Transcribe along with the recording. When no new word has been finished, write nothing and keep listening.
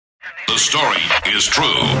The story is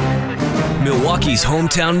true. Milwaukee's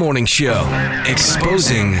hometown morning show,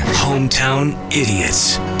 exposing hometown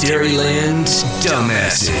idiots. Dairyland's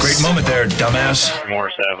dumbasses. Great moment there, dumbass.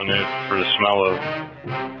 Morris Avenue for the smell of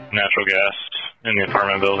natural gas in the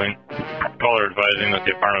apartment building. Caller advising that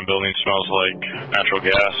the apartment building smells like natural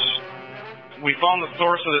gas. We found the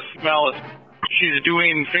source of the smell. She's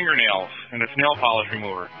doing fingernails, and it's nail polish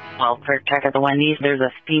remover. Well, for check at the Wendy's, there's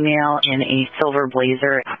a female in a silver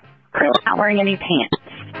blazer, not wearing any pants.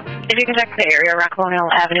 If you can check the area, Rockwell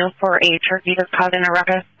Avenue, for a turkey that's causing a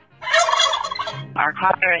ruckus. Our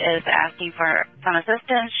caller is asking for some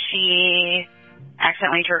assistance. She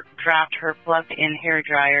accidentally dropped her plugged-in hair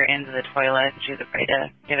dryer into the toilet. She's afraid to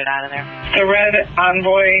get it out of there. The red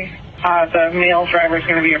Envoy, the male driver is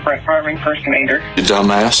going to be a Brett Favre impersonator. You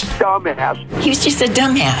dumbass. Dumbass. He was just a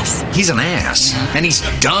dumbass. He's an ass, and he's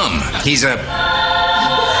dumb. He's a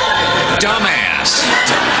dumbass.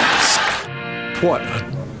 What a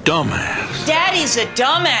dumbass. Daddy's a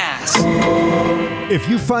dumbass. If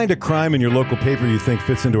you find a crime in your local paper you think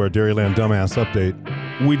fits into our Dairyland Dumbass Update,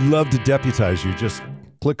 we'd love to deputize you. Just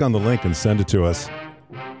click on the link and send it to us.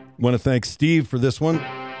 Want to thank Steve for this one.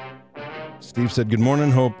 Steve said, good morning.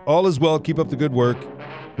 Hope all is well. Keep up the good work.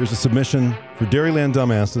 Here's a submission for Dairyland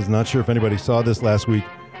Dumbasses. Not sure if anybody saw this last week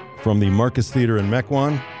from the Marcus Theater in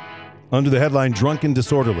Mequon. Under the headline, Drunk and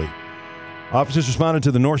Disorderly. Officers responded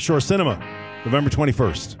to the North Shore Cinema, November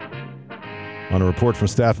 21st. On a report from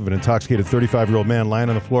staff of an intoxicated 35-year-old man lying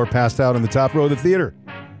on the floor, passed out in the top row of the theater.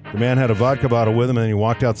 The man had a vodka bottle with him, and then he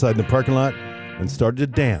walked outside in the parking lot and started to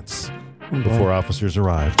dance before officers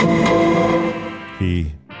arrived.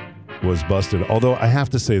 He was busted. Although I have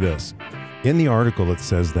to say this. In the article, it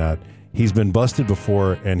says that he's been busted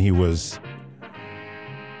before, and he was...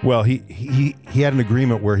 Well, he had an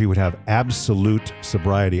agreement where he would have absolute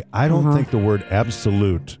sobriety. I don't think the word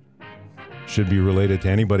absolute should be related to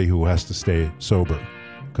anybody who has to stay sober,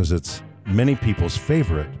 because it's many people's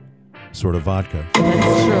favorite sort of vodka.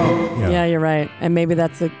 That's true. Yeah, you're right. And maybe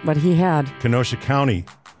that's what he had. Kenosha County.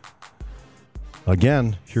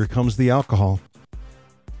 Again, here comes the alcohol.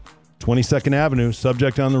 22nd Avenue,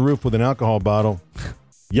 subject on the roof with an alcohol bottle,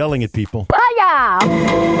 yelling at people.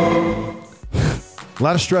 A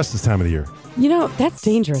lot of stress this time of the year. You know, that's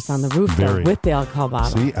dangerous on the roof, though, with the alcohol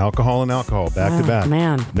bottle. See, alcohol and alcohol, back to back.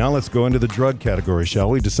 Man. Now let's go into the drug category, shall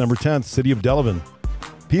we? December 10th, city of Delavan.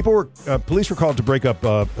 Police were called to break up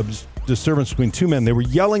a disturbance between two men. They were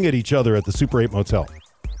yelling at each other at the Super 8 motel.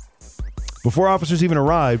 Before officers even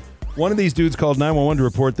arrived, one of these dudes called 911 to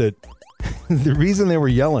report that the reason they were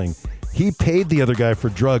yelling, he paid the other guy for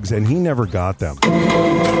drugs and he never got them.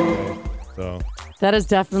 So that is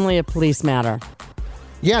definitely a police matter.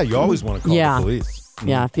 Yeah, you always want to call the police.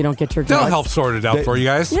 Yeah, if you don't get your drugs. They'll help sort it out for you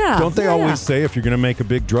guys. Yeah. Don't they always say if you're going to make a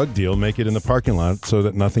big drug deal, make it in the parking lot so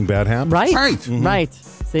that nothing bad happens? Right. Mm-hmm. Right.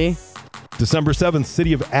 See? December 7th,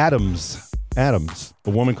 city of Adams.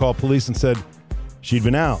 A woman called police and said she'd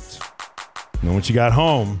been out. And when she got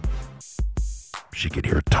home, she could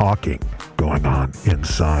hear talking going on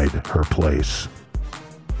inside her place.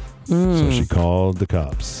 So she called the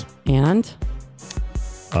cops. And?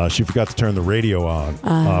 She forgot to turn the radio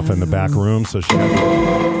off in the back room, so she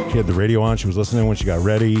had the radio on. She was listening when she got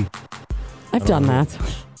ready. I've done that.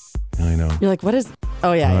 I know. You're like, what is...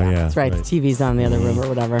 Oh, yeah. That's right. The TV's on the other room or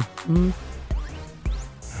whatever. Mm-hmm.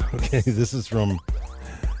 Okay, this is from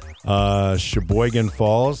Sheboygan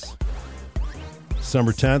Falls.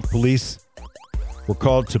 December 10th, police were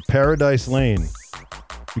called to Paradise Lane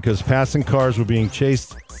because passing cars were being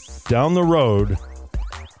chased down the road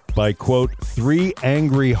by, quote, 3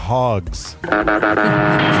 angry hogs. Roadhog!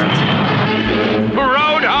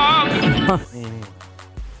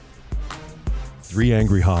 3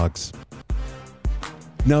 angry hogs.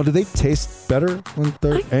 Now, do they taste better when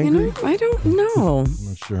they're angry? I don't know. I'm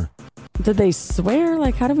not sure. Did they swear?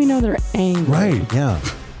 Like, how do we know they're angry? Right, yeah.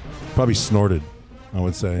 Probably snorted, I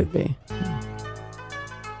would say. Could be.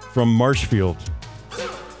 From Marshfield.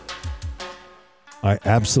 I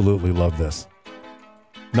absolutely love this.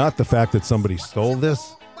 Not the fact that somebody stole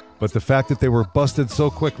this, but the fact that they were busted so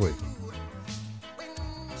quickly.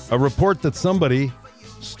 A report that somebody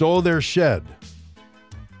stole their shed.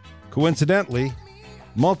 Coincidentally,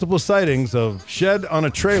 multiple sightings of shed on a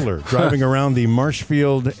trailer driving around the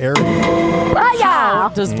Marshfield area. How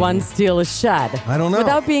does one steal a shed? I don't know.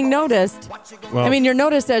 Without being noticed. Well, I mean, you're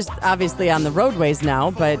noticed as obviously on the roadways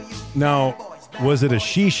now, but... Now, was it a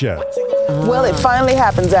she shed? Well, it finally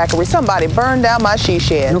happened, Zachary. Somebody burned down my she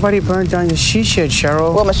shed. Nobody burned down your she shed,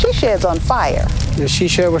 Cheryl. Well, my she shed's on fire. Your she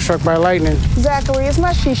shed was struck by lightning. Zachary, is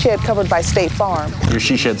my she shed covered by State Farm? Your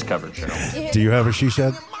she shed's covered, Cheryl. Do you have a she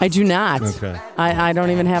shed? I do not. Okay. I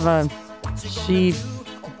don't even have a she.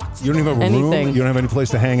 You don't even have a room? You don't have any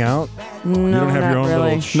place to hang out? No, you don't have not your own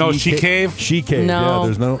really. little she cave? She cave. No. Yeah,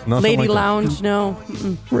 there's nothing lady like lounge? That. No.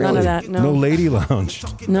 Really? None of that. No. No lady lounge.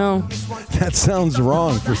 No. That sounds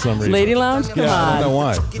wrong for some reason. Lady lounge? Come on. I don't know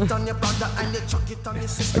why.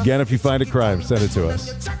 Again, if you find a crime, send it to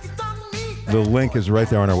us. The link is right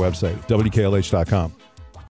there on our website, WKLH.com.